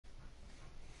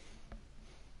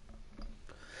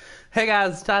Hey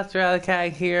guys, Dr.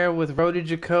 Alakai here with Rody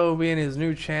Jacoby and his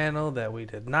new channel that we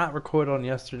did not record on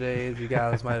yesterday, as you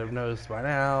guys might have noticed by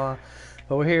now.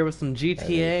 But we're here with some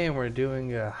GTA and we're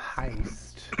doing a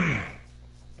heist.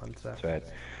 What's that? That's right.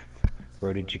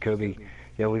 Rody Jacoby.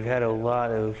 Yeah, we've had a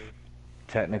lot of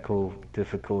technical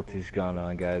difficulties going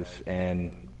on, guys,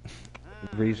 and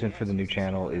the reason for the new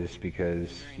channel is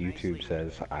because YouTube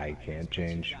says I can't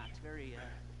change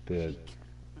the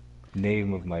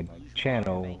name of my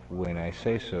channel when I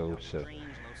say so, so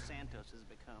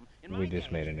we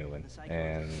just made a new one.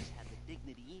 And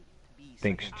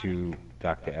thanks to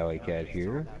Dr. Alley Cat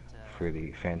here for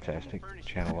the fantastic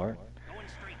channel art.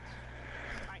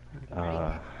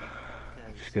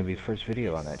 It's going to be the first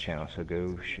video on that channel, so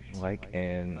go like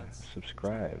and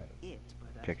subscribe.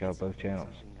 Check out both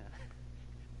channels.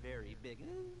 Very big.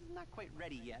 Not quite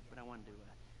ready yet, but I wanted to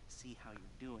see how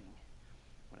you're doing.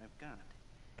 What I've got.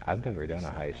 I've never done a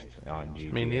heist on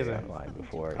GTA Online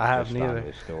before. I have neither.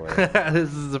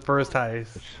 This is the first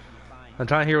heist. I'm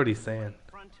trying to hear what he's saying.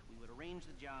 We would arrange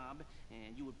the job,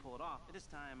 and you would pull it off. But this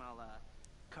time, I'll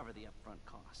cover the upfront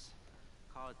costs.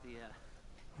 Call it the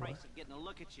price of getting a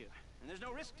look at you, and there's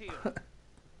no risk to you,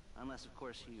 unless, of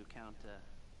course, you count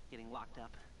getting locked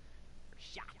up or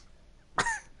shot.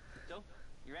 So,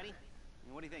 you ready?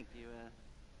 And what do you think? Do you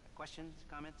questions,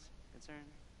 comments, concerns?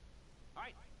 All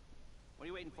right. What are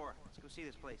you waiting for? Let's go see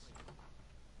this place.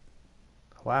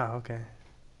 Wow, okay.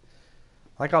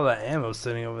 I like all the ammo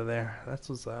sitting over there. That's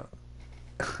what's up.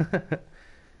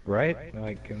 Right?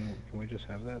 Like, can we just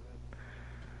have that?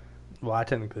 Well, I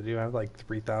technically do. I have like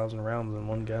 3,000 rounds in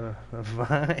one gun.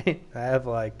 I have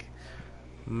like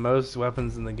most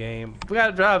weapons in the game. We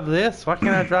gotta drive this. Why can't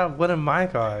I drive one of my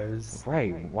cars?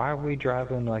 Right. Why are we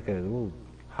driving like a little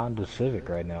Honda Civic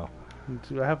right now?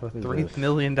 Dude, I have a $3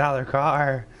 million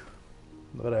car.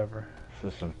 Whatever.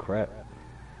 This is some crap.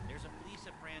 There's a police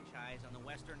franchise on the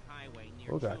Western Highway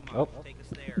near God. Chuma. Take us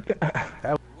there.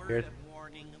 That was Word weird. of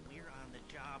warning, we're on the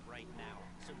job right now,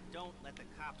 so don't let the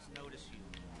cops notice you.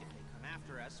 If they come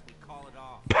after us, we call it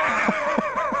off.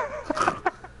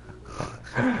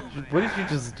 What did you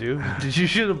just do? Did you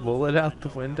shoot a bullet out the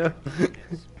window?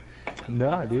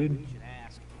 Nah, dude. You should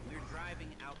ask. We're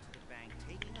driving out to the bank,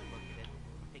 taking a look at it,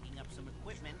 picking up some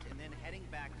equipment, and then heading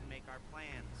back to make our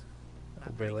plans.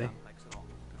 Not very Really? complex at all.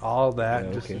 All that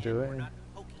Yeah, just to okay. do We're it? not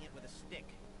poking it with a stick.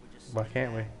 We're just Why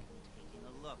can't we? taking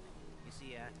a look. You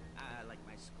see, I like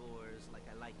my scores like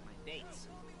I like my dates.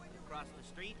 Across the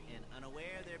street and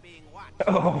unaware they're being watched.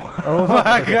 Oh, Oh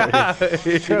my god!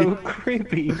 that's so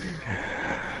creepy.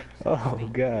 Oh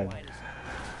god,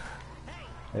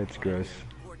 that's gross.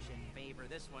 Fortune favor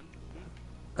this one.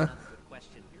 Another good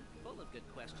question. Full of good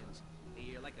questions.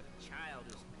 You're like a child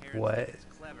whose parents What? think it's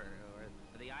clever, or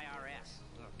the IRS.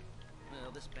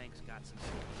 Well, this bank's got some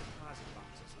safety deposit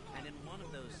boxes, and in one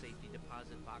of those safety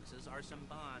deposit boxes are some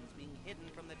bonds being hidden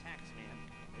from the tax man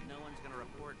that no one's going to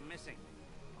report missing.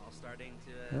 All starting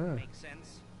to make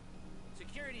sense.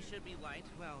 Security should be light.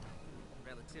 Well,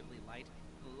 relatively light.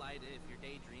 Light if your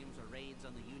daydreams are raids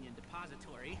on the Union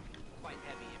Depository. Quite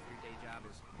heavy if your day job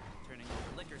is turning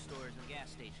over liquor stores and gas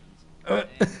stations. And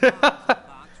the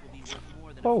box will be worth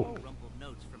more than a few rumpled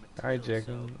notes from a Alright, till,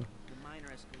 Jacob. so the minor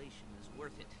escalation is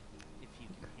worth it if you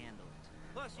can handle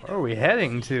it. Plus, you Where are we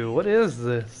heading to? What is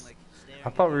this? I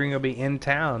thought we were gonna be in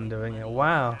town doing it.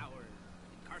 Wow.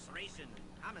 Incarceration,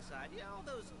 homicide, all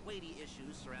those weighty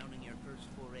issues surrounding your first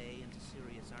foray into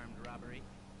serious armed robbery.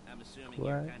 I'm assuming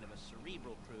you're What? kind of a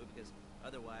cerebral crew, because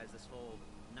otherwise this whole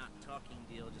not talking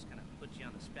deal just kind of puts you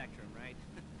on the spectrum, right?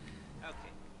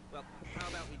 Okay, well, how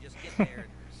about we just get there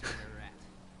and see where we're at?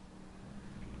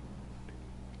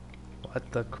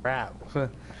 What the crap? You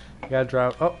gotta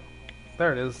drive. Oh,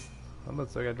 there it is. I'm about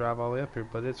to say I gotta drive all the way up here,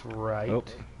 but it's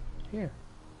right here.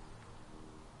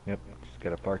 Yep, just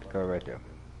gotta park the car right there.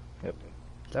 Yep.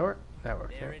 Does that work? That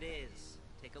works. There Yeah. it is.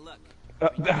 Take a look.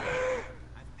 I've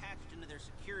patched into their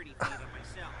security feed on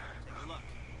myself. Take a look.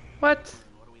 What?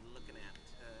 What are we looking at?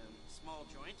 Small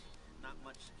joint, not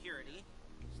much security.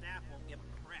 Staff won't give a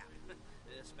crap,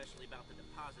 especially about the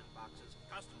deposit boxes.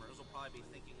 Customers will probably be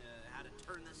thinking how to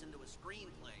turn this into a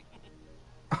screenplay.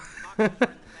 Boxes are in the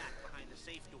back behind the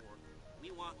safe door.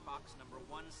 We want box number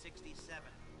 167.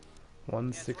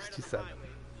 167. It's right on the highway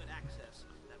with good access.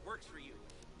 That works for you.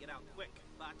 Get out quick,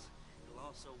 but it'll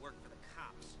also work for the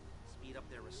cops. Speed up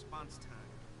their response time.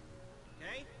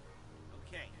 Okay?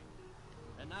 Okay.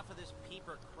 Enough of this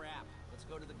peeper crap. Let's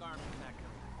go to the garment factory.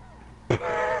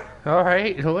 All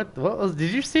right. What was?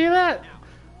 Did you see that? Now,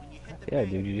 when you hit the Yeah,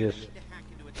 bank, dude, you you're just gonna need to hack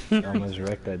into its security almost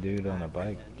wrecked that dude on a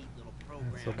bike. a neat little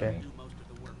program It's okay. to do most of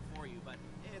the work for you, but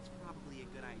it's probably a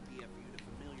good idea for you to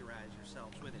familiarize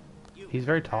He's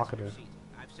very talkative.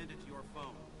 I've sent it to your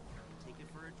phone. Take it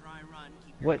for a dry run.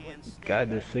 Keep your What? hands steady. Guide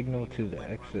the signal to the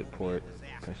exit port.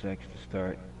 Press X to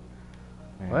start.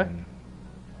 What? And-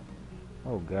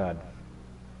 Oh God.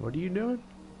 What are you doing?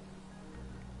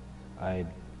 I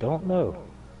don't know.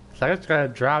 It's like it's gotta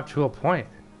drop to a point.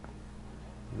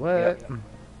 What?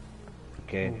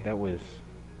 Okay, that was.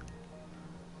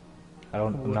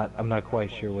 I'm not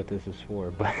quite sure what this is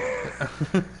for, but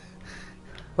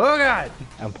Oh God!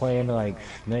 I'm playing like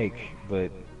Snake,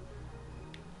 but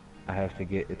I have to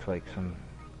get. It's like some.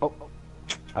 Oh.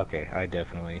 Okay, I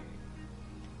definitely.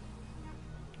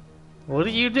 What are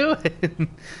you doing?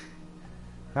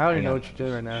 I don't even Hang know on. what you're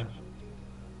doing right now.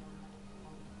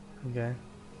 Okay.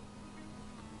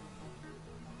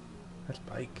 That's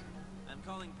Bike. I'm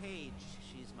calling Paige.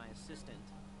 She's my assistant.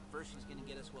 First, she's gonna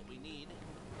get us what we need.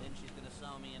 Then she's gonna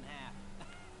saw me in half.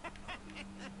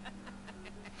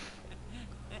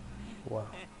 Wow.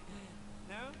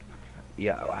 No?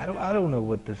 Yeah, I don't know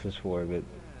what this is for, but You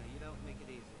don't make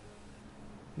it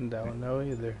easy. Don't know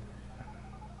either.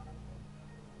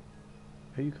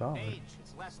 Who you calling? Paige,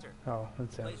 it's Lester. Oh,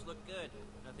 that's him. Place looked good.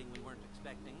 Nothing we weren't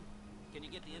expecting. Can you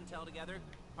get the intel together?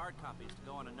 Hard copies to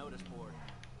go on a notice board.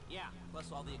 Yeah,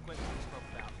 plus all the equipment we spoke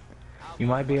about. you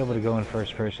might be able to go in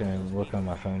first person and look on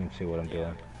my phone and see what I'm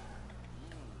doing.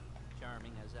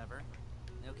 Charming as ever.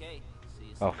 Okay, see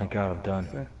you Oh, thank God I'm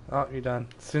done. Oh, you're done.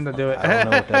 Soon to do it. I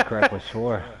don't know what that crap was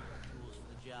for. Tools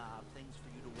for the job, things for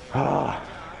you to wear. Ah,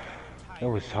 it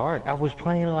was hard. I was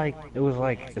playing like it was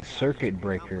like a circuit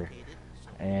breaker,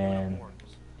 and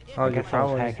Oh, I you guess I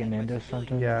was probably, hacking into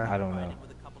something. Yeah. I don't know.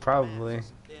 probably.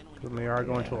 Because we are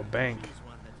going to a bank.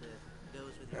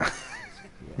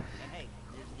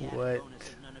 What?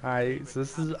 Alright, so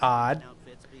this is odd.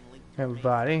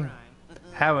 Everybody.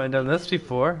 Haven't done this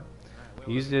before.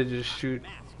 Usually just shoot,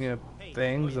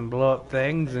 things and blow up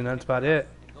things, and that's about it.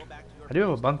 I do have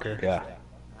a bunker. Yeah.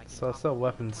 So I sell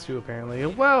weapons too, apparently.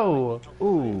 Whoa!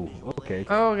 Ooh. Okay.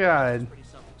 Oh God.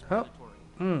 Oh.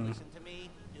 Hmm. Listen to me,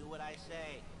 do what I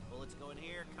say. Bullets go in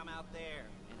here, come out there.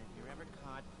 And if you're ever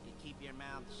caught, you keep your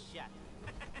mouth shut.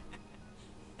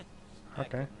 I Okay.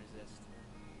 couldn't resist.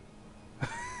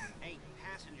 Hey,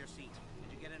 passenger seat.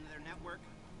 Did you get into their network?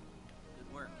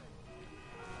 Good work.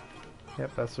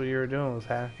 Yep, that's what you were doing, was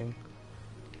hacking.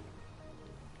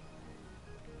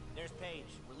 There's Paige.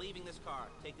 We're leaving this car,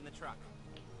 taking the truck.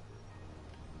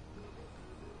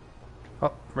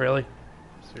 Oh, really?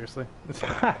 Seriously?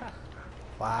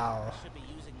 Wow. Should be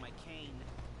using my cane.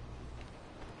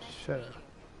 Shut up.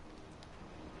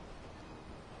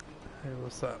 Hey,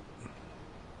 what's up?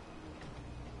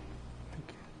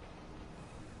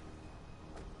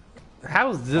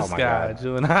 How's this Oh my guy God.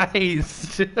 doing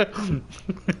heist? Now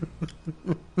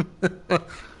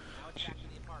it's back to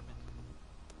the apartment.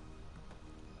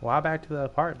 Why back to the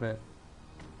apartment?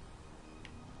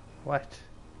 What?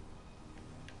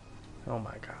 Oh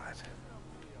my God.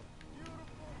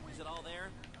 Is it all there?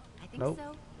 I think Nope, so.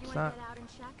 You it's want to not. get out and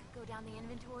check, go down the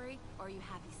inventory, or are you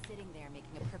happy sitting there making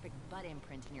a perfect butt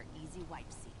imprint in your easy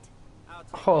wipe seat? I'll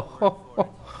take Oh, your word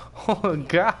for it. oh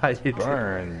God.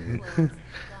 Burn. Clothes,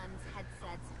 guns,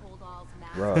 headsets, holdalls,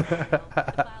 masks, Rough.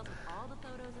 files with all the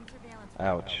photos and surveillance.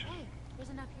 Ouch. Hey, there's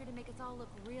enough here to make us all look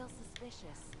real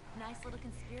suspicious. Nice little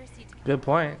conspiracy to Good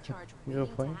point. charge Good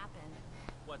waiting point. to happen.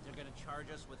 What, they're gonna charge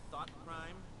us with thought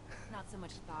crime? Not so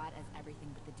much thought as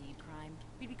everything but the deed crime.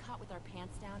 We'd be caught with our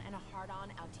pants down and a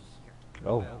hard-on out to here.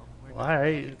 Oh. We're not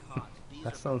Alright. getting caught. These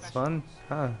That are sounds fun.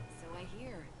 Huh. So I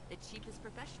hear. The cheapest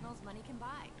professionals money can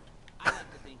buy. I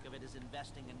like to think of it as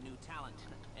investing in new talent.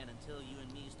 And until you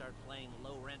and me start playing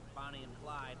low-rent Bonnie and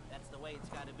Clyde, that's the way it's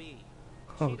gotta be.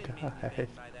 She Oh, didn't mean to be God.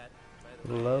 offended by that, by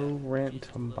the way. Low She's rent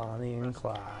just a little Bonnie and depressed.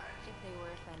 Clyde. If they were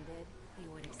offended, they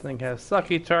would This accept thing has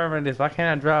sucky terminators. Why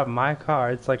can't I drive my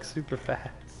car? It's like super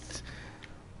fast.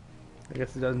 I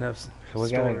guess it doesn't have So we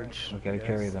storage. gotta I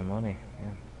carry guess. the money. Yeah.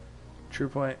 True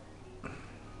point.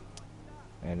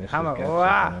 And this How has about- got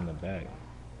Wah! something in the bag.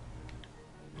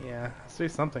 Yeah, I see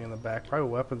something in the back. Probably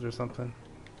weapons or something.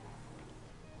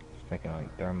 It's thinking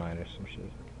like thermite or some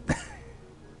shit.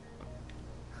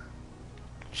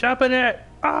 Chopping it!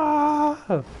 Ah!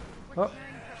 Oh, We're carrying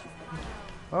precious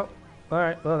cargo. oh.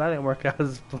 Alright, well, that didn't work out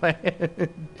as planned.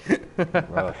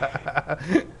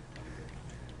 Rough.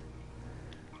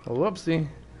 Whoopsie.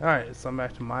 Alright, so I'm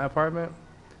back to my apartment.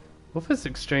 What if this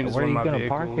exchange is Where are one you of my gonna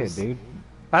park it, vehicles? dude?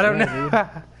 I don't Yeah, know.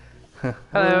 Where are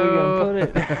we Hello. gonna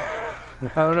put it?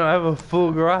 I don't know. I have a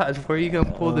full garage. Where are you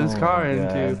gonna pull this Oh car my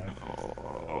into? God.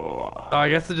 Oh, I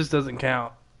guess it just doesn't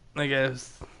count. I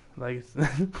guess. Like,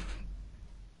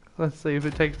 let's say if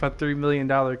it takes my $3 million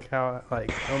count,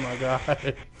 like, oh my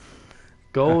God.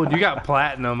 Gold. You got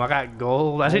platinum. I got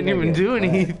gold. I Why didn't did I even get do plat?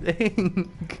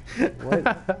 anything. What?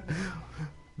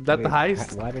 That the Wait,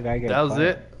 heist? why did I get That was plat?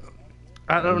 it?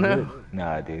 I That don't was know. it?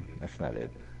 Nah, dude, that's not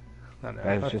it. I know. That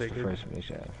I was just the figured. first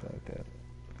mission. I feel like that.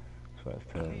 That's what I was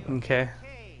telling you. Okay.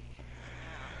 Okay.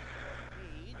 Now,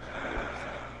 Paige, I'll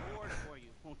set up the board for you,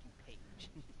 won't you, Paige?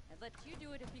 I'd let you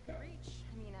do it if you could reach.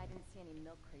 I mean, I didn't see any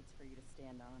milk crates for you to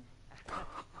stand on.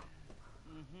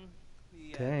 Mm-hmm.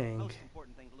 The Dang. most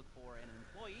important thing to look for in an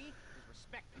employee is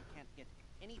respect. You can't get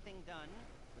anything done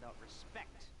without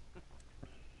respect.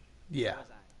 Yeah. Where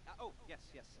was I? Oh, yes,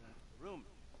 the room.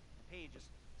 Paige is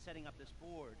setting up this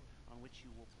board on which you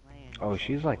will plan. Oh,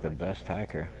 she's like the best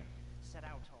hacker. Set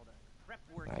out all the prep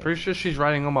work. Nice. Pretty sure she's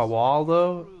writing on my wall,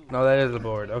 though. No, that is a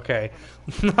board. Okay.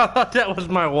 I thought that was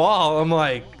my wall. I'm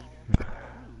like,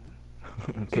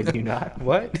 Can you not?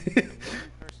 what? One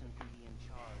person can be in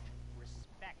charge.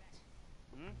 Respect.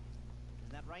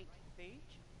 Isn't that right, Paige?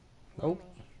 Nope.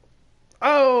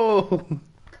 Oh!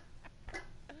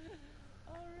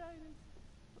 All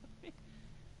right.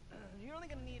 You're only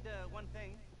gonna need one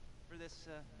thing for this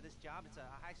job. It's a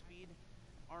high-speed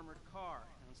armored car.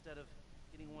 Instead of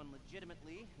getting one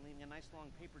legitimately, and leaving a nice long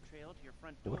paper trail to your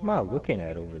front door. What am I looking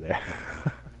at over there?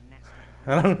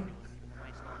 I don't. Leaving a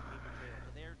nice long paper trail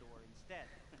to their door instead.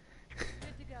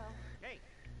 Good to go. Okay,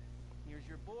 here's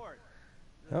your board.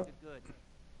 Oh. Good.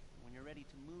 When you're ready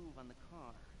to move on the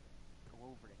car, go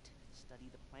over it, study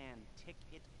the plan, tick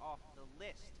it off the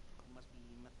list. You must be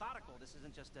methodical. This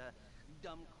isn't just a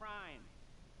dumb crime.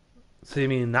 So you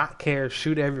mean not care,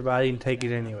 shoot everybody, and take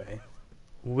it anyway?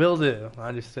 Will do.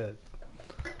 Understood.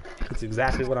 That's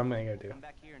exactly what I'm gonna go do. Come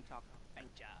back here and talk bank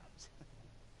jobs.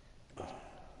 Bank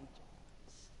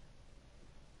jobs.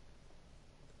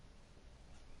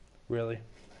 Really?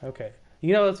 Okay.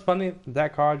 You know what's funny?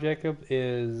 That car, Jacob,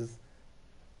 is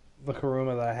the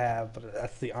Karuma that I have, but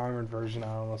that's the armored version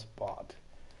I almost bought.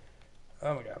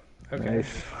 Oh my god. Okay.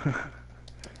 Nice.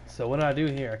 So what do I do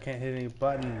here? I can't hit any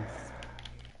buttons.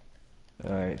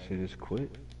 Alright, so just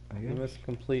quit, I You guess. must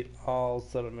complete all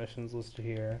setup missions listed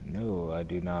here. No, I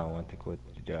do not want to quit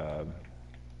the job.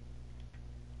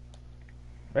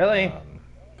 Really? Um,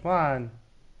 Come on.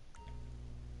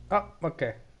 Oh,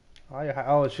 okay.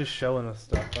 Oh, it's just showing us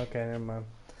stuff. Okay, never mind.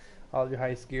 All your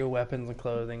heist gear, weapons, and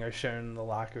clothing are shown in the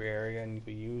locker area, and you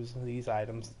can use these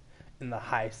items in the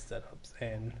heist setups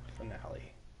and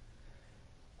finale.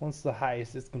 Once the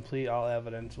heist is complete, all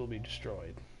evidence will be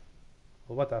destroyed.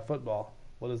 Well, what that football?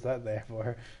 What is that there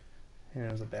for? And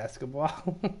it was a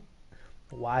basketball?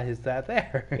 Why is that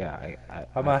there? yeah,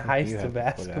 I'm I a think you heist have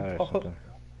of to put it out or basketball.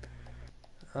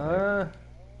 something.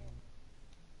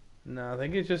 No, I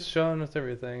think it's just showing us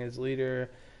everything. As leader,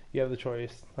 you have the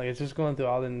choice. Like, it's just going through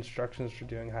all the instructions for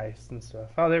doing heists and stuff.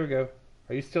 Oh, there we go.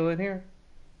 Are you still in here?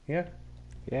 Yeah?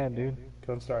 Yeah, dude.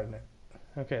 Go and starting it.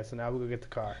 Okay, so now we'll go get the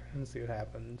car and see what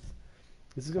happens.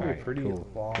 This is going to be Alright, pretty cool.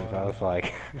 long. 'Cause I was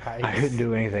like, I heist. couldn't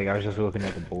do anything. I was just looking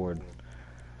at the board.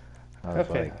 I was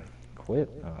Okay. like, quit?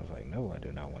 I was like, no, I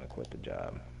do not want to quit the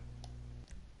job.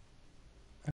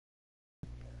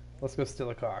 Let's go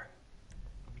steal a car.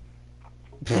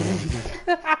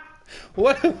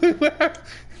 What do we wear?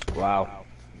 Wow.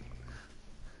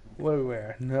 What do we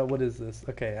wear? No, what is this?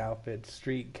 Okay, outfit,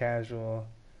 street, casual.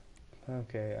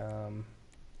 Okay,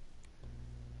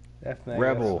 ethnic.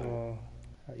 Rebel. Well,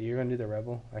 you're gonna do the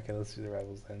rebel? Okay, let's do the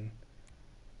rebels then.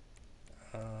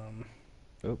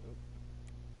 Oh.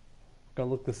 Gonna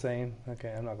look the same.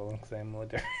 Okay, I'm not gonna look the same. I'm gonna look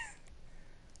different.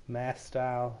 Mask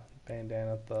style,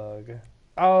 bandana thug.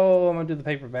 Oh, I'm gonna do the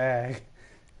paper bag.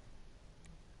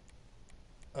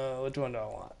 Which one do I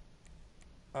want?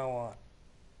 I want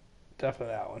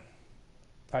definitely that one.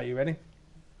 Are you ready?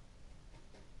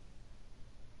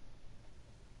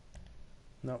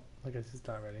 Nope, I guess he's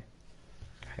not ready.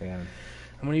 And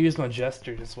I'm gonna use my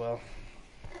gestures as well.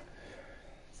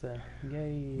 So, I'm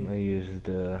yay. gonna use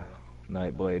the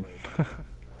Nightblade.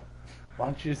 Why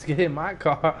don't you just get in my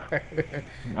car?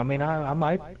 I mean, I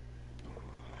might.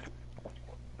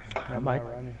 I'm might.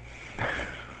 not running.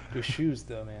 Your shoes,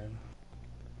 though, man.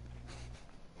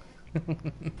 I'm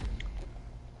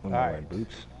Alright. wearing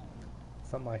boots.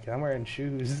 Something like that. I'm wearing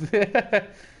shoes. I'm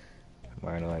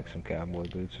wearing like some cowboy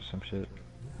boots or some shit.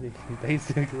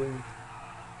 Basically.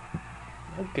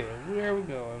 Okay, where are we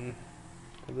going?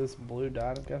 For this blue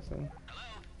dot, I'm guessing.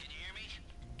 Hello, can you hear me?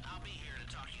 I'll be here to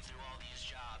talk you through all these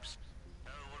jobs.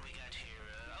 Oh, what do we got here?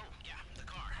 Oh, yeah, the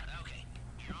car. Okay,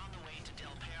 you're on the way to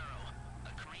Del Perro.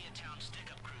 A Koreatown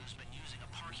stick-up crew's been using a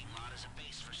parking lot as a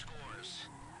base for scores.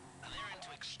 They're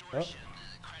into extortion,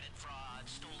 credit fraud,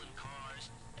 stolen cars,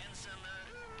 and some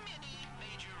mini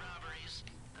major robberies.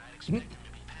 I'd expect them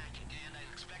to be packing, and I'd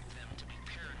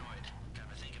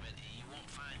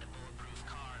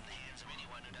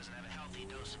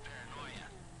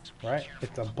Right?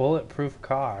 It's a bulletproof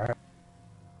car.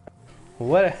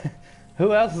 What?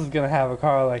 Who else is gonna have a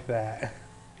car like that?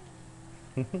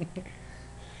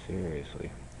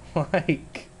 Seriously.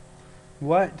 Like,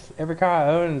 what? Every car I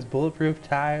own is bulletproof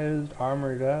tires,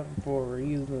 armored up for a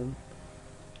reason.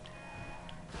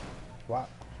 What?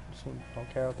 Don't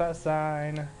care about that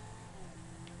sign.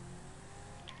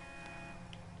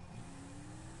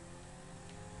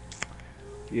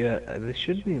 Yeah, this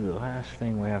should be the last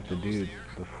thing we have to do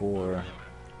before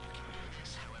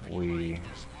we... As long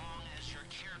as you're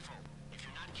careful. If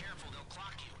you're not careful, they'll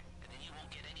clock you, and then you won't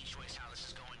get any choice how this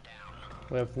is going down.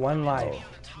 We have one life.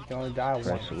 You can only die once.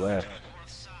 Press left. North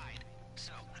side.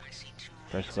 So, I see two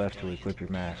Press left to equip your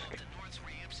mask. north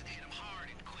ramps and hit them hard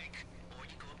and quick. Or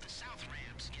you go up the south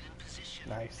ramps, get in position.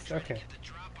 Nice. Okay. Get the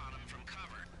drop on them from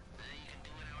cover. Then you can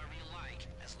do it however you like,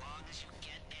 as long as you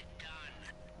get it done.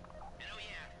 And oh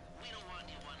yeah, we don't want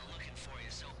anyone looking for you,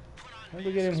 so put on How do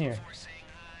we get in masks here? before saying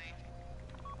hi.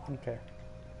 Okay.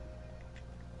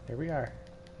 Here we are.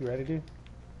 You ready, dude?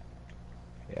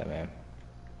 Yeah, man.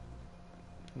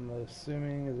 I'm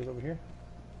assuming, is it over here?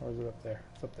 Or is it up there?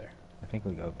 It's up there. I think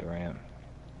we go up the ramp.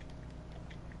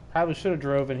 Probably should have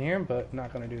drove in here, but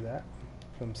not gonna do that.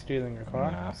 I'm stealing your car,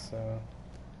 Nah. so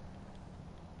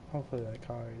hopefully that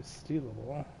car is stealable.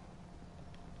 Are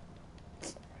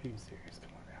you serious?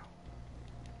 Come on now.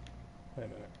 Wait a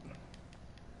minute.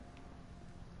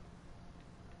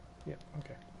 Yep,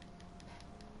 okay.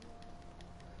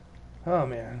 Oh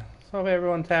man. So hope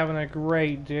everyone's having a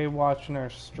great day watching our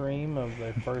stream of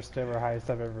the first ever heist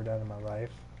I've ever done in my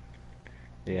life.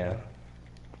 Yeah.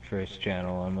 First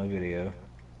channel on my video.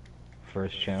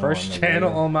 First channel First on my channel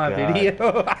video. on my God,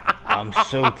 video. I'm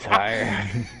so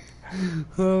tired.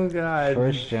 Oh god.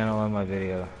 First channel on my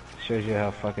video. Shows you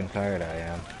how fucking tired I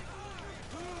am.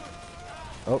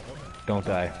 Oh, don't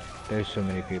die. There's so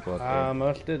many people up I there.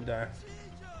 almost did die.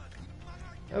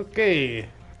 Okay.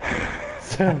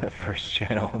 So, First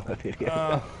channel on my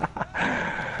video.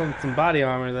 some body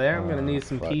armor there. I'm gonna Oh, need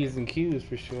some fuck. P's and Q's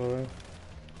for sure.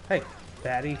 Hey,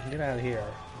 Daddy, get out of here.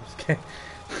 I'm just kidding.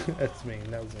 That's mean.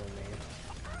 That was a little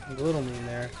mean. A little mean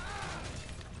there.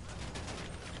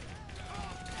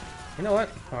 You know what?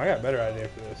 Oh, I got a better idea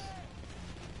for this.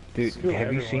 Dude, Screw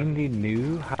have you everyone. seen the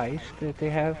new heist that they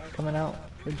have coming out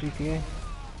for GTA?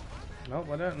 Nope,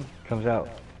 I didn't. Comes out.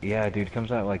 Yeah, dude,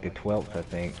 comes out like the 12th, I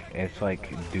think. It's like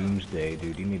Doomsday,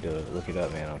 dude. You need to look it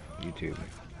up, man, on YouTube.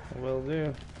 Will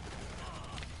do.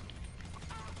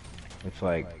 It's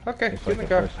like Okay, it's get like in the the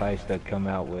car. first heist they've come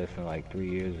out with in like 3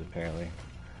 years, apparently.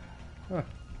 Huh.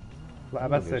 I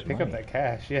about to say there's pick up money. that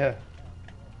cash. Yeah.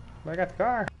 But I got the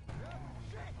car.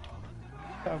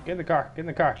 Oh, get in the car. Get in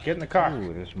the car. Get in the car.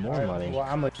 Ooh, there's more Alright, money. Well,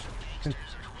 I'm like,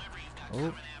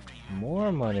 Oh,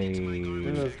 more money.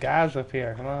 look at those guys up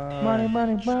here. Come on. Money,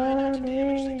 money,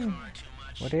 money.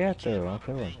 Where they at though? I'll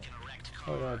kill them.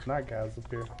 Oh no, it's not guys up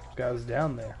here. It's guys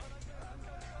down there.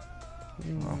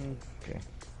 Oh, okay.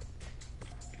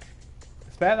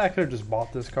 It's bad that I could have just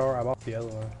bought this car. I bought the other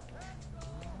one.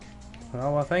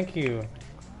 Oh well, thank you.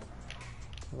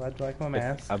 Glad you like my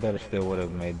mask. I bet it still would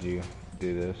have made you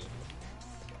do this.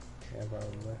 Yeah,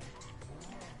 probably.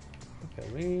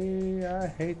 Okay, I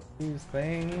hate these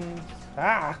things.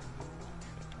 Ah!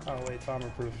 Oh wait, it's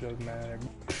armor proof, doesn't matter.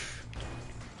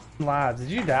 Lives, did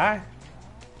you die?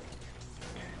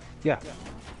 Yeah,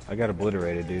 I got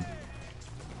obliterated, dude.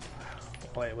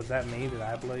 Wait, was that me? Did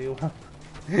I blow you up?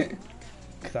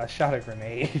 Cause I shot a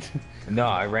grenade. No,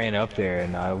 I ran up there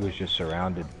and I was just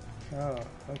surrounded. Oh,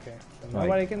 okay. So Like-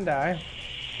 nobody can die.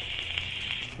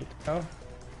 Good to know.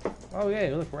 Oh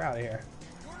yeah, look, we're out of here.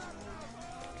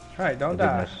 Alright, I don't didn't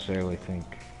die. necessarily think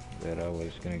that I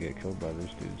was gonna get killed by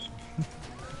those dudes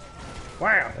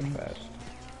Wow! that fast.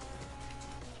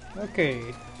 Okay.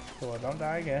 So don't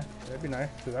die again. That'd be nice,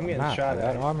 because I'm getting Nah, shot I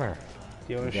got at. armor.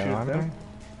 Do you want to You shoot got armor? them?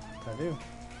 I do.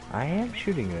 I am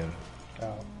shooting them.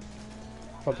 Oh.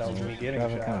 Thought that was me getting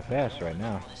Driving kind shot. of fast right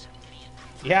now.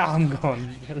 Yeah, I'm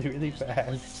going really, really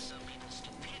fast.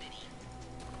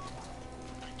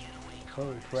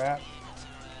 Holy crap.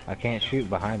 I can't shoot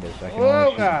behind us. I can Oh,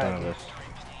 only shoot God. in front of us.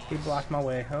 He blocked my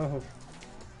way. Oh.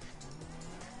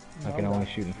 I can only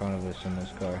shoot in front of us in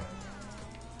this car.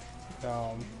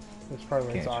 This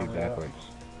probably Can't is shoot armored backwards.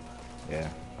 Yeah.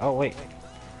 Oh wait.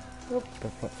 Whoop. The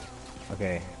fuck?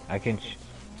 Okay, I can. up.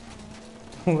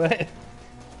 What?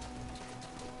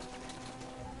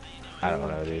 I don't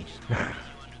know, dude. Under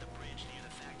the bridge near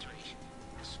the factory.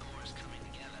 The score's coming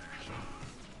together.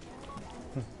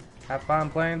 Have fun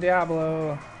playing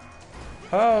Diablo.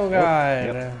 Oh god.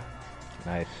 yep.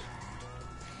 Nice.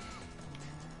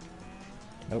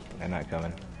 Nope, they're not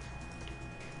coming.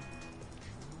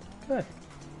 Good.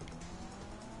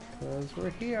 Because we're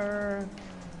here.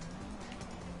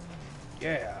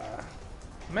 Yeah.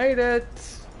 Made it!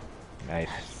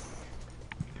 Nice.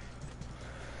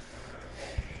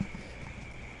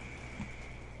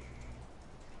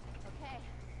 Okay,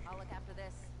 I'll look after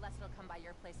this. Lester will come by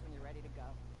your place when you're ready to go.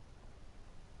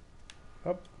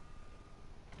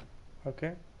 Oh.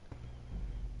 Okay.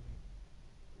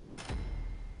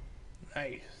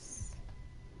 Nice.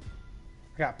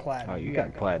 I got platinum. Oh, you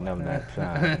got platinum that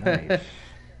time.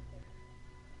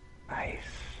 Nice.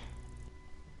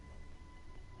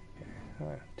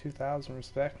 Nice. 2,000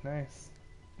 respect. Nice.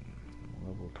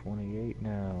 Level 28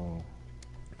 now.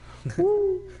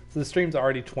 So the stream's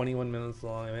already 21 minutes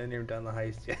long. I haven't even done the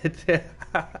heist yet.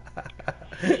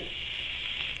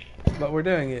 But we're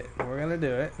doing it. We're gonna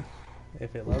do it.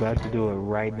 If it We're loves about to do it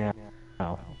right now.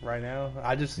 right now.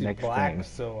 I just see Next black, thing.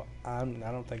 so I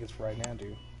don't think it's right now,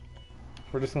 dude.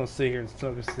 We're just gonna sit here and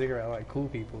smoke a cigarette like cool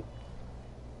people.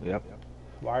 Yep.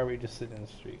 Why are we just sitting in the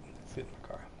street? Sit in the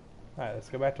car. Alright, let's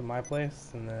go back to my place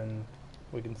and then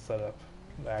we can set up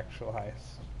the actual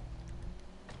heist.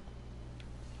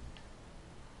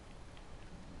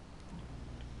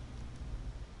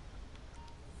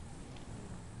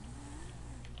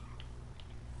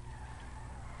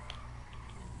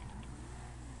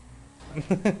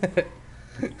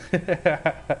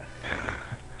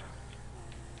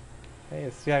 Hey,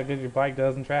 see how good your bike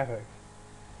does in traffic.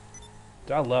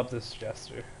 Dude, I love this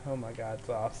gesture. Oh my god, it's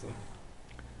awesome.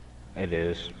 It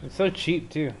is. It's so cheap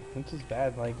too. It's just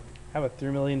bad. Like, I have a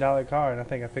 $3 million car and I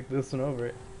think I picked this one over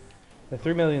it. The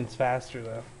 3 million's faster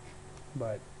though.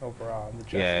 But overall, the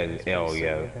gesture Yeah, is pretty oh sweet.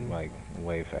 yeah, And like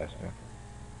way faster.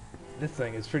 this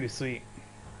thing is pretty sweet.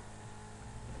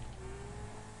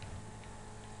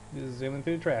 Just zooming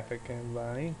through traffic,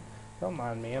 everybody. Don't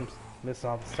mind me, I'm missing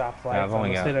all the stoplights. I've only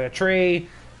Almost got- hit a tree,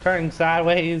 turning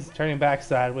sideways, turning back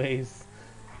sideways.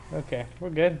 Okay, we're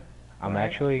good. I'm Alright.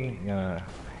 actually gonna...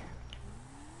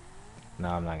 No,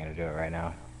 I'm not gonna do it right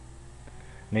now.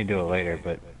 I need to do it later,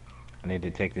 but I need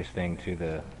to take this thing to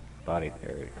the body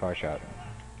or car shop.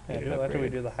 Yeah, Get it do it after we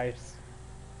upgraded. do the heist.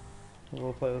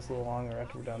 We'll play this a little longer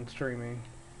after we're done streaming.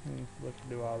 And look to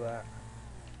do all that.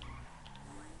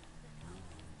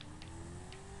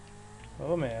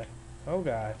 Oh man. Oh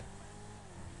god.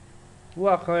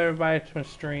 Welcome everybody to my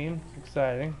stream. It's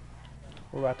exciting.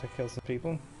 We're about to kill some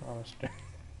people on a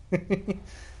stream.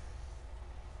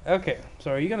 Okay,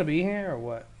 so are you gonna be here or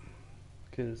what?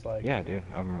 Cause like Yeah, dude,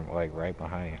 I'm like right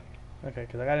behind you. okay,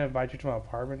 cause I gotta invite you to my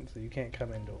apartment, so you can't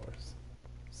come indoors.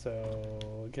 So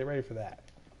get ready for that.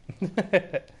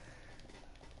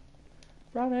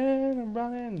 Running, I'm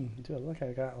running. Dude, look,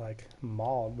 I got like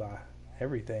mauled by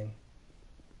everything.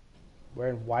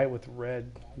 Wearing white with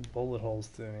red bullet holes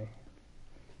through me.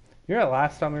 You know,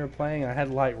 last time we were playing, I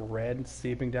had like red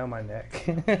seeping down my neck.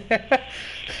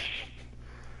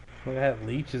 Like I had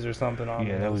leeches or something on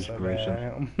me. Yeah, that It was so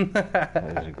gruesome. bad.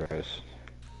 That is gross.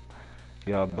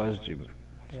 Yeah, I buzzed you.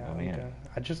 Yeah, Oh, I'm man. done.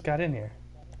 I just got in here.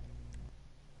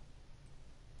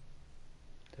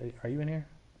 Are you in here?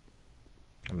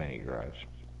 I'm in your garage.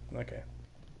 Okay.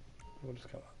 We'll just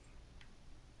come up.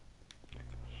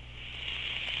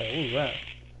 Hey, what was that?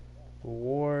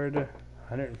 Reward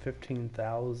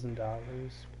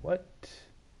 $115,000. What?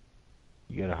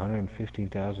 You got a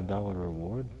 $115,000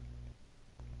 reward?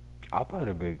 I thought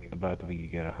it'd be about to be you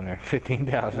get a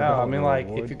 $115,000. No, I mean like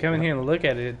reward. if you come in here and look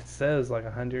at it, it says like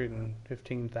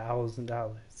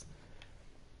 $115,000.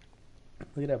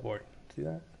 Look at that board. See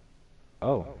that?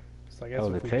 Oh, So I guess oh,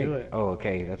 the if we tape. do it, Oh,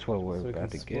 okay, that's what we're so we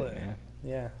about to can get, split. man.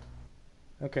 yeah.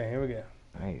 Okay, here we go.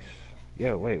 Nice.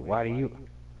 Yo, wait, why are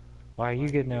you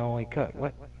getting the only cut?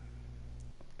 What?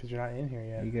 Because you're not in here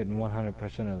yet. You getting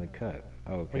 100% of the cut?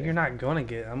 Oh, okay. Well, you're not gonna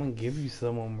get. I'm gonna give you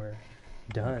some when we're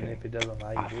done. Okay. If it doesn't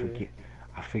allow I you to do forget. it.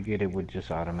 I figured it would just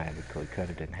automatically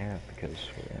cut it in half because.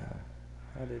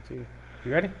 I did too.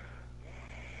 You ready?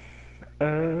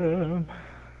 Hang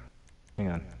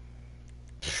on.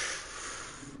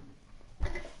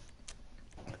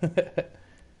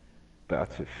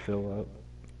 About to fill up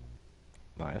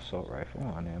my assault rifle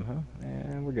on ammo,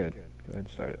 and we're good. Go ahead and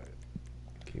start it.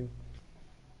 Q.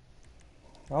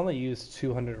 I only used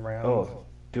 200 rounds. Oh,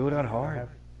 do it on hard. have-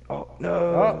 Oh Oh,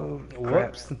 no!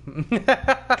 Crap. whoops.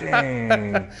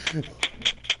 Dang.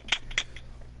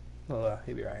 Well,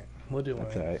 he'll be right. We'll do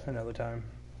That's one alright. another time.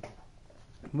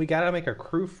 We gotta make a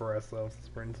crew for ourselves.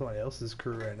 We're in somebody else's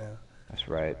crew right now. That's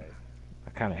right. I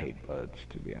kind of hate buds,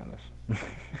 to be honest.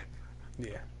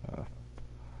 Yeah. Oh.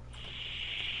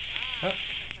 Oh,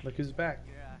 look who's back.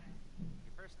 Your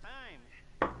first time.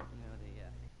 You know, the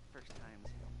first times,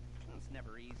 it's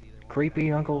never easy. There won't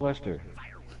Creepy Uncle Lester. be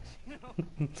fireworks.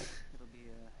 It'll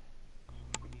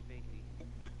be vaguely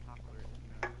awkward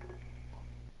and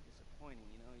disappointing.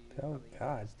 You know, you Oh, probably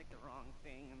God. stick the wrong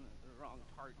thing in the wrong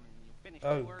carton, and you finish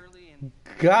Oh, too early and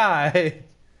God. make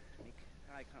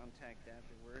eye contact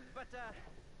afterwards. But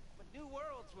new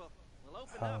worlds will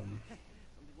open up. Um,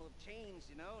 Something will have changed.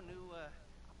 You know, new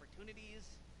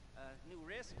opportunities, new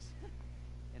risks,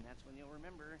 and that's when you'll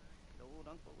remember that old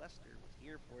Uncle Lester was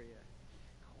here for you,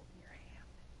 holding your hand,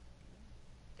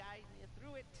 guiding you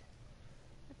through it.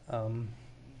 You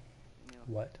know,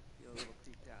 what? feel a little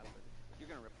creeped out, but you're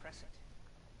gonna repress it.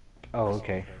 Oh,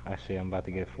 okay. I see. I'm about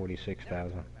to get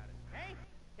 46,000. Hey,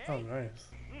 Oh, hey. nice.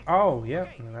 Oh, yep.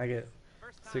 Okay. And I get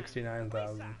First time.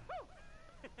 69,000. Lisa.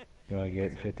 You want to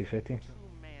get 50-50?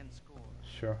 Two-man score.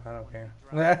 Sure, I don't care.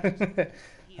 Drive.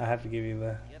 I have to give you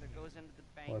the, The other goes into the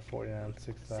bank. what, 49,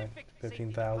 65, Specific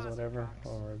 15,000, safety whatever, deposit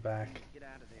box. when we're back. You get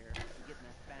out of there, you get in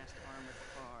that fast armored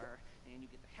car, and you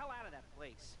get the hell out of that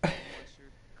place. Once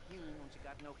you're clean, once you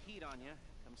got no heat on you,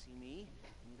 come see me,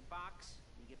 give me the box,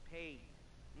 and you get paid.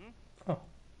 Hmm? Oh,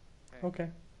 okay.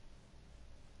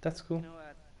 That's cool. You know,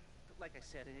 like I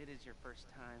said, it is your first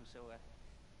time, so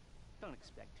don't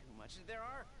expect too much. There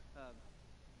are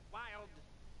wild,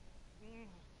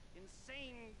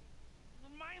 insane,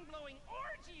 mind-blowing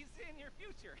orgies in your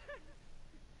future.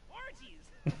 Orgies.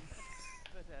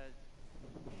 But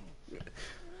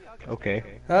Okay.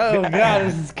 Oh, God,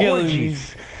 this is killing me.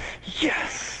 Orgies.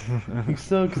 Yes! I'm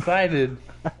so excited.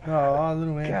 Oh,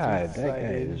 little man. God, that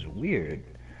guy is weird.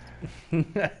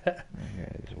 That guy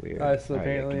is weird. So All right, yeah,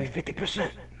 apparently, give me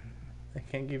 50%. I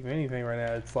can't give you anything right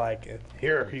now. It's like,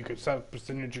 here, you can set a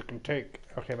percentage you can take.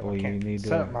 Okay, but Well, I you can't need set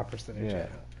to. up my percentage Yeah.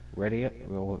 yet. Ready?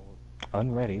 Well,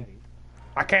 unready.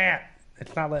 I can't.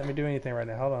 It's not letting me do anything right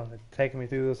now. Hold on. It's taking me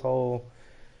through this whole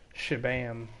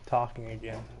shabam talking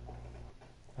again.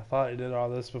 I thought it did all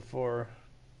this before,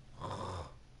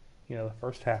 you know, the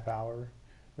first half hour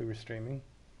we were streaming.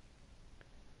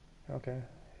 Okay.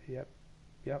 Yep.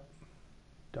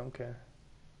 Don't care.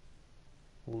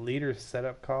 Leader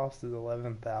setup cost is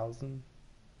 11,000.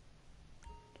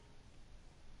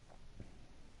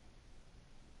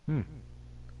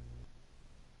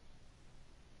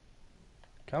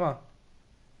 Come on.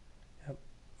 Yep.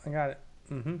 I got it.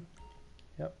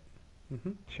 Yep.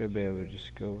 Should be able to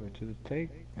just go over to the take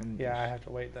and Yeah, I just... have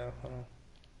to wait though. Hold on.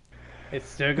 It's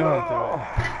still going through it.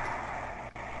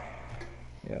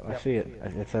 Yeah, I see it.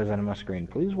 It says on my screen.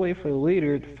 Please wait for the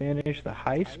leader to finish the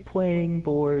heist playing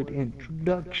board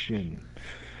introduction.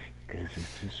 Because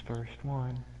it's his first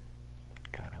one.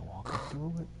 Gotta walk us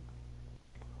through it.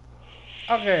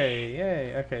 Okay,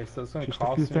 yay. Okay, so it's going to Just a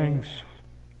cost few me things.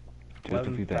 Just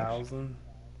a few things. 11,000.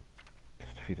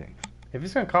 Just a few things. If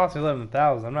it's going to cost me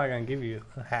 11,000, I'm not going to give you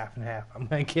a half and half. I'm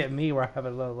going to get me where I have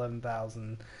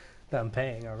 11,000 that I'm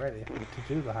paying already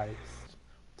to do the heist.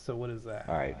 So what is that?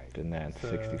 Alright, then that's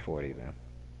So- 60-40 then.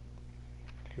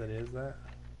 That is that?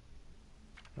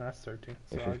 No, that's 13.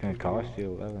 So If I'll it's gonna give cost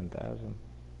you 11,000.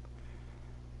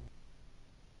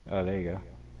 Oh, there you go.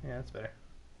 Yeah, that's better.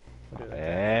 We'll do that.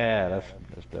 Yeah,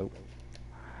 that's dope.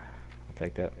 I'll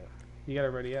take that. You got it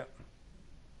ready up.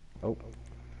 Oh,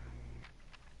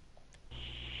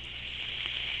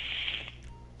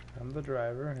 I'm the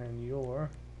driver, and you're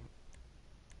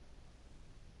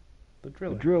the the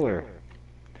driller. driller.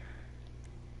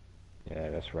 Yeah,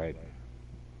 that's right.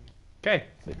 Okay.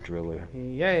 The driller.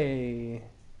 Yay.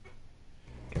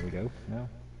 Can we go? No?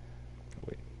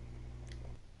 Wait.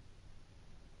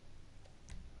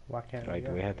 Why can't Right, do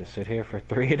go? we have to sit here for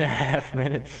 3.5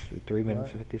 minutes? 3 minutes,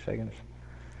 What? 50 seconds?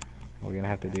 We're gonna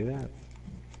have to do that?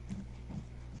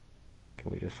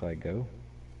 Can we just, like, go?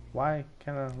 Why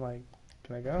can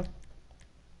I go?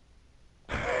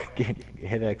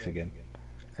 Hit X again.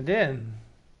 I did.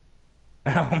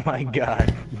 Oh my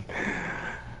god.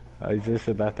 Is this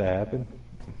about to happen?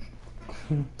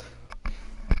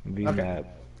 VMAP.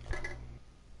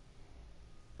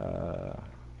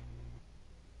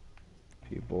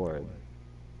 View board.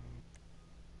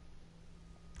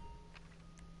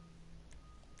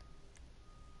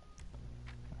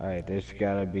 Alright, there's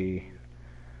gotta be...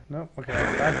 Nope.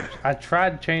 Okay. I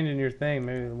tried changing your thing.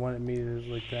 Maybe it wanted me to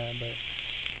do like that, but.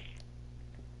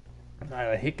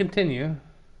 Alright, hit continue.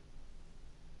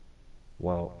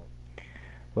 Well,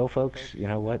 folks, you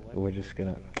know what? We're just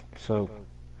gonna... So...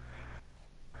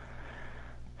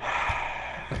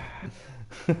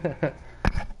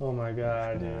 Oh my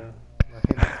god, dude. I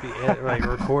think that's be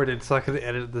recorded so I could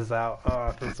edit this out. Oh,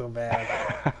 I feel so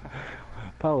bad.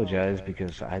 Apologize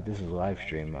because this is a live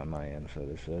stream on my end, so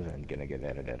this isn't gonna get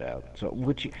edited out. So,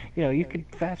 which you could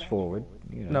fast forward.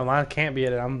 No, mine can't be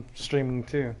edited. I'm streaming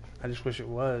too. I just wish it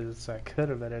was, so I could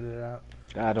have edited it out.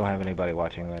 I don't have anybody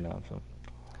watching right now, so.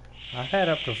 I've had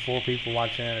up to 4 people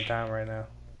watching at a time right now.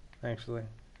 Actually,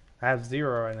 I have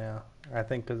 0 right now. I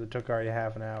think because it took already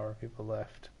half an hour, people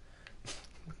left.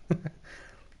 But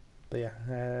yeah,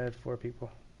 I had 4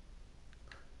 people.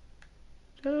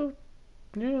 Dude,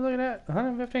 look at that.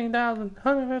 115,000.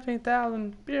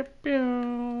 115,000. Pew,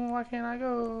 pew. Why can't I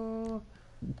go?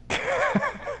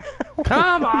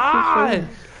 Come on!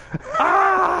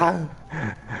 Ah!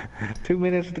 2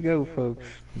 minutes to go, folks.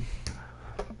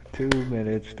 2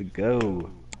 minutes to go.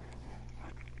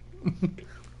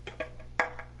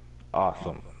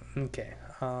 Awesome. Okay.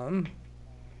 Well,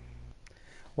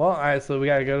 alright, so we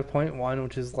gotta go to point 1,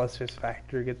 which is Lester's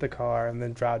factory, get the car, and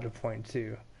then drive to point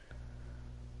 2.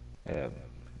 Yeah.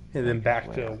 And then back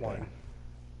Way to out 1. there.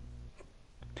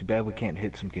 Too bad we can't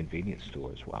hit some convenience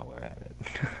stores while we're at it.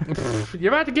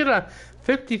 You're about to get a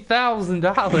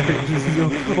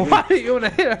 $50,000. Why do you want to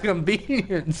hit a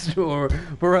convenience store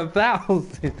for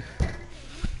 $1,000?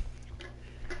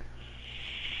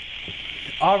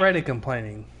 Already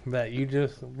complaining that you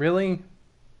just really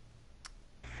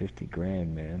 50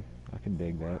 grand, man. I can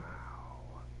dig that.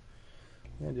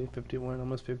 Yeah, dude, 51,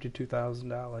 almost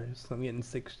 $52,000. I'm getting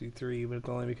 63, but it's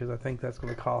only because I think that's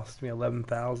going to cost me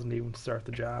 11,000 to even start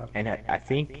the job. And I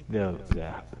think the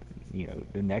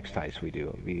the next heist we do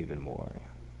will be even more.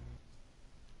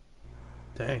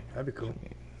 Dang, that'd be cool.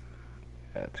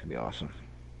 That's gonna be awesome.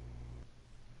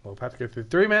 We'll have to go through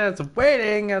 3 minutes of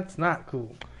waiting. That's not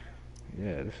cool.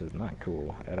 Yeah, this is not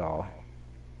cool at all.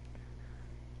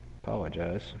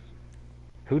 Apologize.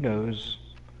 Who knows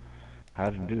how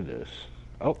to do this?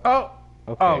 Oh. Oh!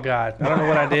 Okay. Oh, God. I don't know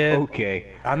what I did. Okay.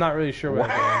 I'm not really sure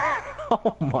what I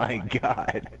Oh my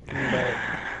god. did.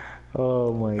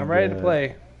 Oh my god. I'm ready to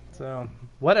play. So,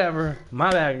 whatever. My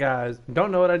bad, guys.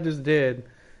 Don't know what I just did.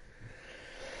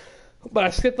 But I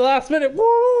skipped the last minute.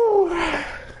 Woo!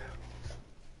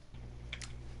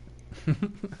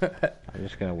 I'm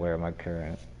just gonna wear my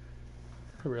current.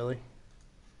 Really?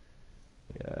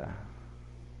 Yeah.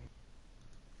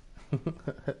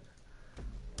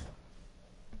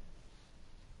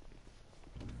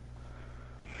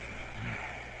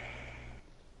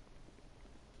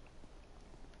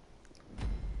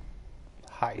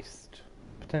 Heist.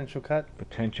 Potential cut?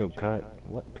 Potential cut.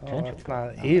 What Oh, potential it's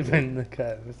cut? not even the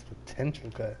cut. It's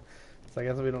potential cut. So I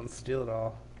guess we don't steal it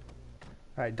all.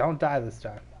 Alright, don't die this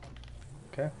time.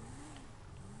 Okay?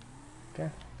 Okay?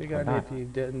 Be a good Why idea if you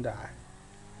didn't die.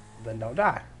 Then don't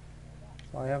die.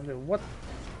 That's all you have to do. What?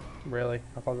 Really?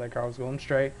 I thought that car was going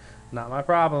straight. Not my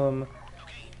problem.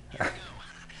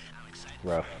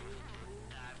 Rough.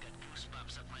 I've got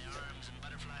goosebumps up my arms and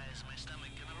butterflies in my stomach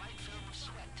and a light film of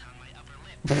sweat on my upper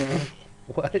lip.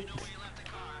 What? Wheel out the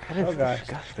car. That is Oh, gosh.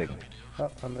 disgusting. Oh,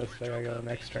 I missed it. I gotta go to the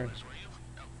next turn. Were you?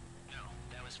 No,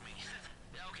 that was me.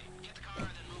 Okay, get the car, then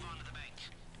move on to the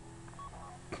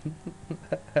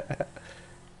bank.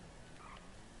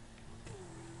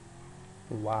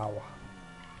 Wow.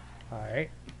 Alright.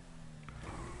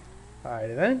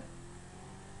 Alrighty then.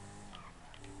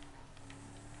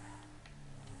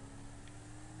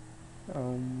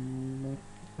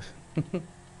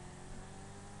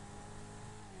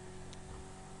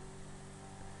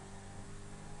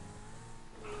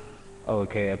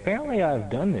 Okay, apparently I've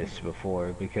done this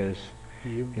before because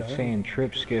You've it's done saying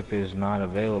trip skip is not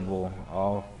available.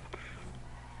 All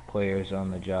players on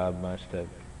the job must have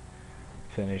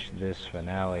finished this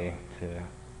finale to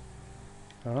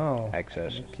Oh,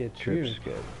 access look at trip you.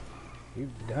 skip.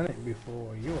 You've done it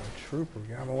before. You're a trooper.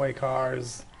 Get out of my way,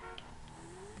 cars.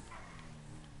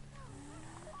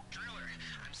 Driller,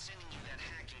 I'm sending you that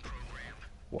hacking program.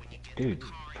 What? Dude,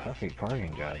 perfect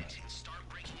parking job. And start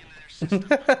breaking into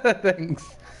their system.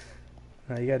 Thanks.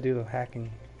 Now you gotta do the hacking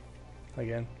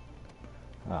again.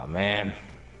 Oh man.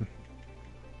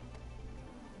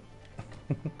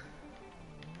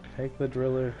 Take the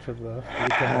driller to the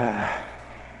weekend.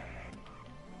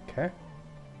 Okay.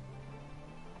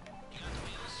 You got the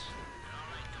wheels?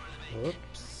 Alright, go to the bank.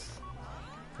 Whoops.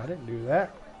 I didn't do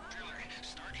that. Driller,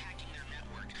 start hacking their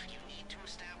network. You need to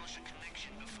establish a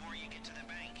connection before you get to the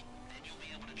bank. Then you'll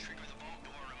be able to trigger the vault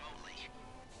door remotely.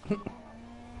 The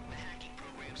hacking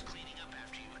program's cleaning up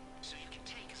after you, so you can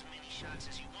take as many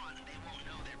shots as you want and they won't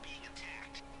know they're being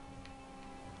attacked.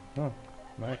 Oh,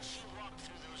 Once nice. you walk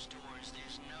through those doors,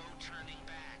 there's no turning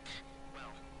back.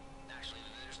 Well, actually,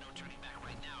 there's no turning back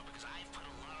right now because I've put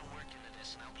a lot of work into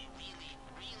this and I'll be really,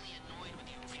 really annoyed with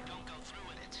you if you don't go through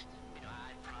with it. You know,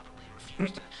 I'd probably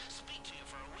refuse to speak to you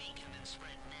for a week and then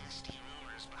spread nasty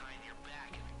rumors behind your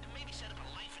back and maybe set up a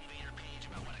Life Invader page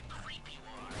about what a creep you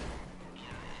are. You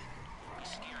know, it'd be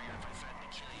scarier if I threatened to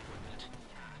kill you with it.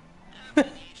 I'm the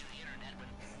age of the internet when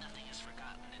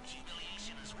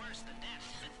than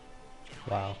death.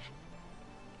 Wow.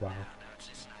 Wow. No,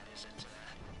 it's not, is it?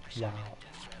 I said Wow.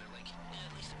 death threat, or like,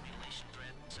 at least a mutilation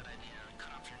threat. Said I'd,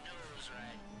 cut off your nose, or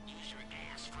I'd use your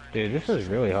ass for an Dude, this is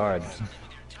really hard. with your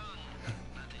tongue.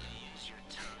 Not that you use your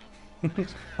tongue.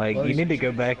 Like, Well, you you need to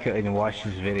go back and watch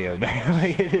this video, man.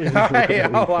 Like, it is Alright, really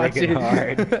I'll watch freaking it.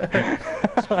 hard.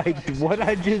 Like, what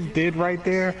I just did right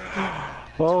there.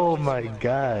 Oh my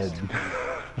god.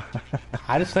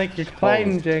 I just think you're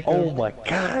fighting, Jacob. Oh my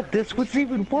god, this was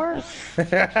even worse.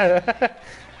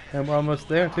 And we're almost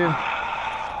there, too.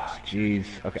 Jeez.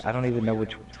 Okay, I don't even know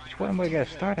which one am I gonna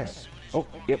start at. Oh,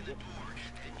 yep.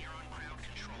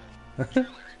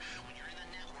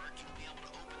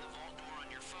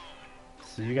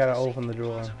 So you gotta open the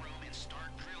door.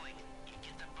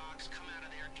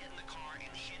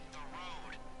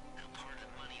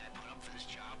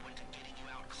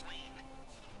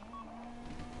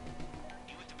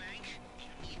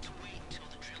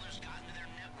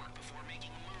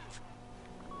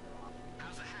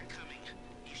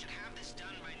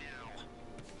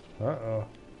 Uh-oh.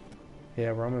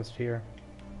 Yeah, we're almost here.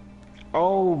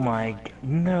 Oh my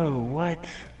no, what?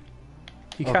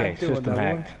 You Okay, gotta do system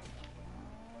another one. hacked.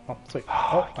 Oh, sweet.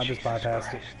 Oh, I just Jesus bypassed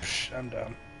Christ. it. Psh, I'm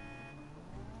done.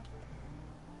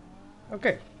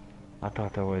 Okay. I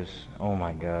thought that was, oh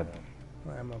my god.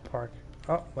 I'm gonna park.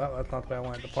 Oh, well, that's not the way I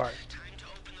wanted to park.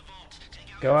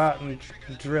 Go out and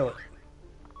drill it.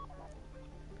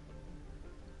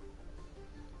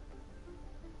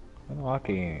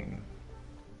 Unlocking.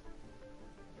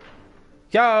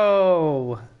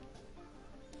 Yo!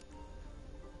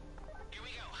 Here we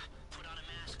go. Put on a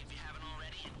mask if you haven't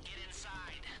already and get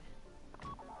inside.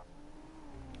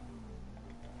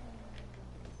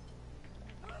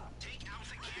 Take out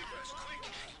the cameras, quick!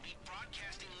 You'll be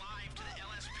broadcasting live to the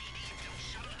LSPD if you don't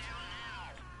shut them down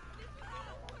now.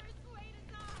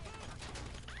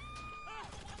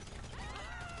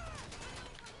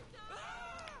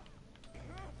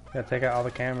 Gotta take out all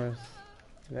the cameras.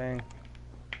 Dang.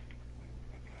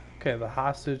 Okay, the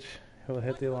hostage will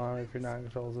hit the alarm if you're not in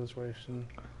control of the situation.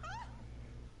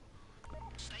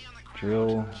 Stay on the ground.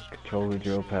 Drill, control the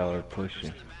drill power, push it.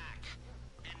 And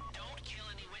don't kill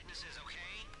any witnesses,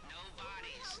 okay? No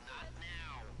bodies, not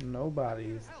now. No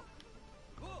bodies.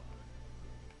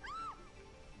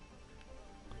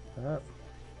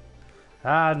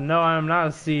 No, I'm not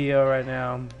a CEO right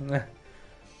now. This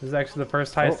is actually the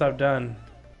first heist I've done.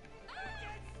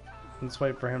 Let's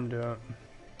wait for him to do it.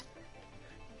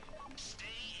 Stay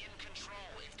in control.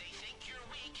 If they think you're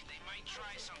weak, they might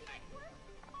try something.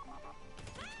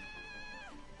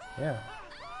 Yeah.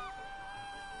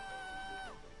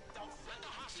 Let the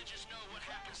hostages know what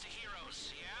happens to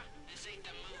heroes, yeah? This ain't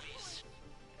the movies.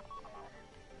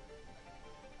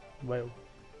 Wait.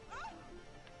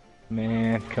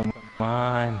 Man, come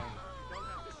on.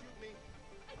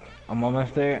 I'm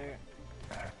almost there.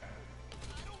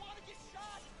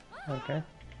 Okay.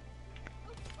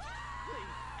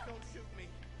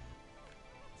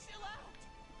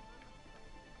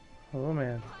 Oh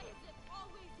man.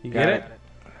 You Got get it?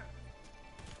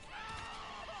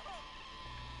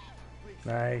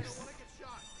 Nice.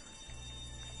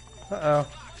 Uh-oh.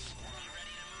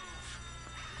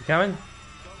 You coming?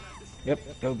 Yep,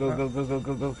 go, go, go, go, go,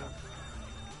 go, go.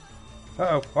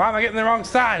 Uh-oh. Why am I getting the wrong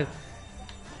side?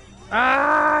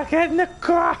 Ah, get in the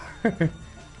car!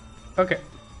 Okay.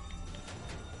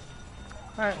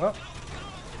 Alright, well.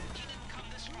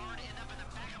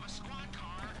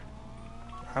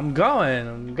 I'm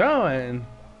going.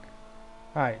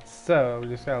 Alright, so we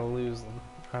just gotta lose them.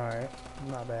 Alright,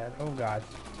 not bad. Oh god.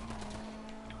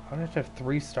 I have to have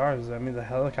 3 stars. Does that mean the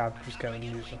helicopter's gonna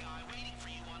use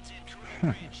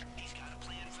them?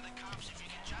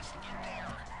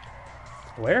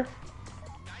 Where?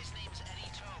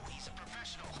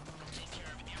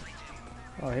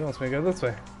 Oh, he wants me to go this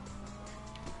way.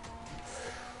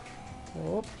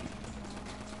 Whoop.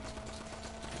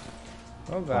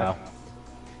 Oh god. Wow.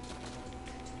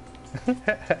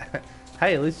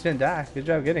 Hey, at least you didn't die. Good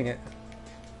job getting it.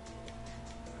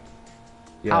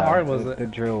 Yeah, How hard was it? The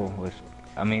drill was,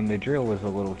 I mean, the drill was a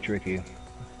little tricky.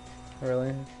 Really?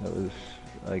 It was,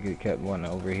 like, it kept wanting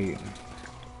to overheat.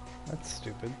 That's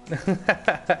stupid.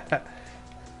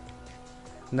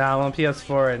 Nah, I'm on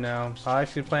PS4 right now. I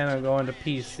actually plan on going to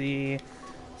PC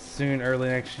soon, early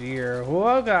next year.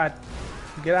 Oh god.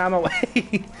 Get out of my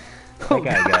way. That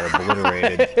guy got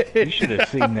obliterated. You should have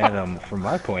seen that from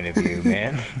my point of view,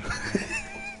 man.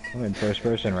 I'm in first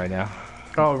person right now.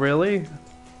 Oh, really? See,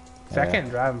 I Yeah. can't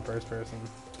drive in first person.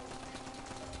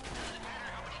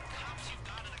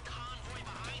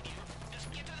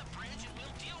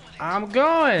 I'm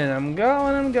going.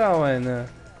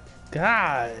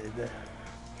 God.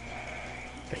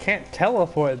 I can't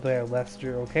teleport there,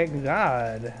 Lester, okay?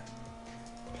 God.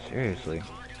 Seriously.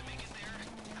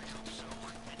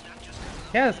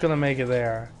 Yeah, it's gonna make it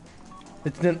there.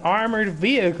 It's an armored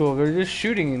vehicle. They're just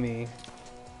shooting me.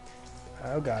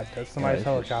 Oh god, that's somebody's this is-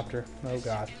 helicopter. Oh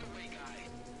god.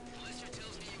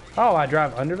 Oh, I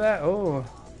drive under that? Oh.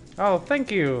 Oh, thank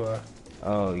you.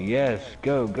 Oh yes,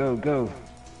 go, go, go.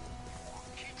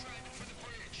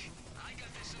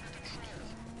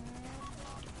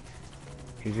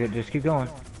 He's good. Just keep going.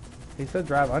 He said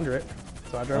drive under it.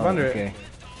 So I drove Oh, under okay. it.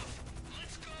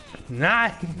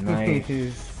 Nice.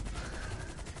 Nice.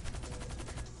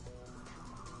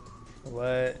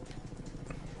 What?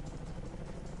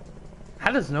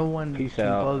 How does no one Peace can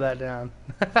out. blow that down?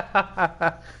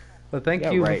 Well, thank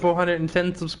Yeah, you right. for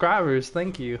 410 subscribers.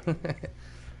 Thank you.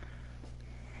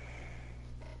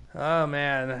 Oh,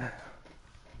 man.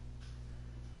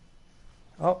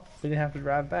 Oh, we didn't have to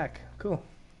drive back. Cool.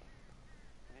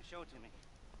 Show it to me.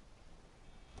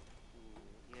 Ooh,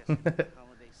 yes,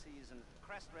 holiday season.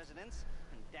 Crest residence,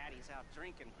 and Daddy's out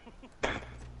drinking.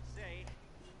 Say,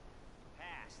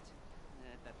 passed.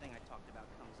 If that thing I talked about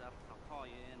comes up, I'll call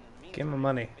you in. The meantime, Give me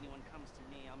money. if anyone comes to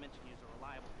me, I'll mention you as a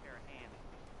reliable pair of hands.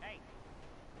 Hey,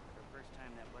 for the first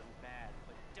time that wasn't bad,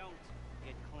 but don't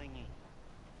get clingy.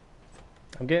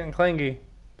 I'm getting clingy.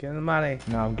 Getting the money.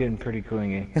 No, I'm getting pretty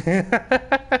clingy.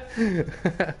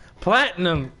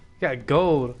 Platinum. Got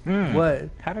gold. What?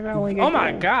 How did I only get Oh my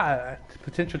gold? god.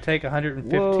 Potential take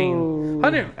 115.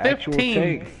 Whoa. Actual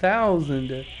take.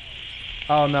 115,000.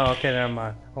 Oh no, okay, never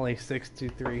mind. Only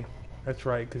 623. That's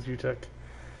right, because you took.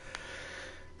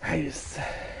 Nice.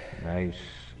 Nice.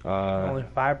 Only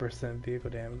 5%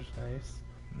 vehicle damage. Nice.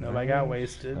 Nobody got nice.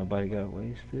 wasted. Nobody got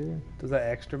wasted. Does that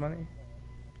extra money?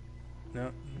 No.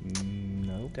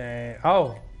 Nope. Dang.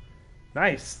 Oh.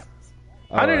 Nice.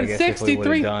 Oh, I guess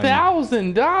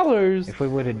 $163,000. If we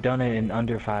would have done it in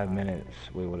under 5 minutes,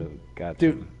 we would have got.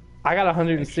 Dude, some- I got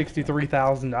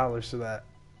 $163,000 to that.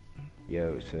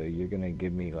 Yo, so you're gonna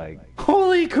give me like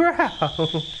Holy crap!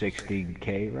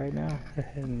 60K right now?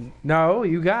 No,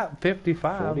 you got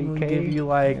 55. I'm 40K? gonna give you You're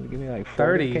like gonna give me like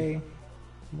 30. 40K?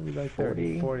 Maybe like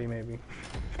 30, 40? 40 maybe.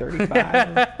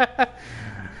 35?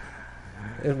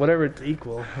 Whatever it's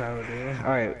equal. Nowadays.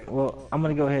 Alright, well, I'm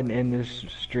gonna go ahead and end this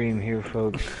stream here,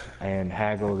 folks, and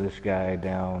haggle this guy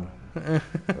down, or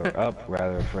up,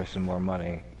 rather, for some more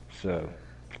money. So,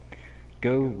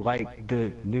 go like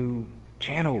the new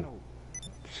channel.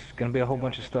 It's gonna be a whole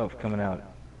bunch of stuff coming out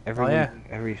every Oh,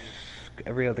 yeah. week,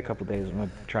 every other couple days. I'm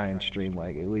gonna try and stream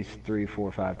like at least 3,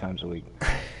 4, 5 times a week,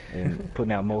 and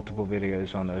putting out multiple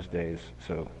videos on those days.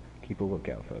 So, keep a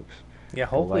lookout, folks. Yeah,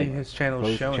 hopefully like his channel's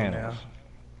both showing channels. now.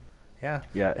 Yeah.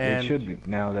 Yeah, and it should be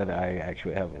now that I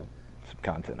actually have some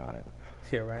content on it.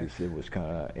 Yeah, right. Because it was kind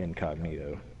of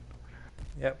incognito.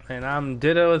 Yep. And I'm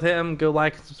ditto with him. Go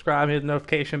like and subscribe, hit the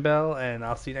notification bell, and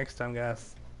I'll see you next time,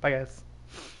 guys. Bye,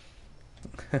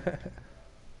 guys.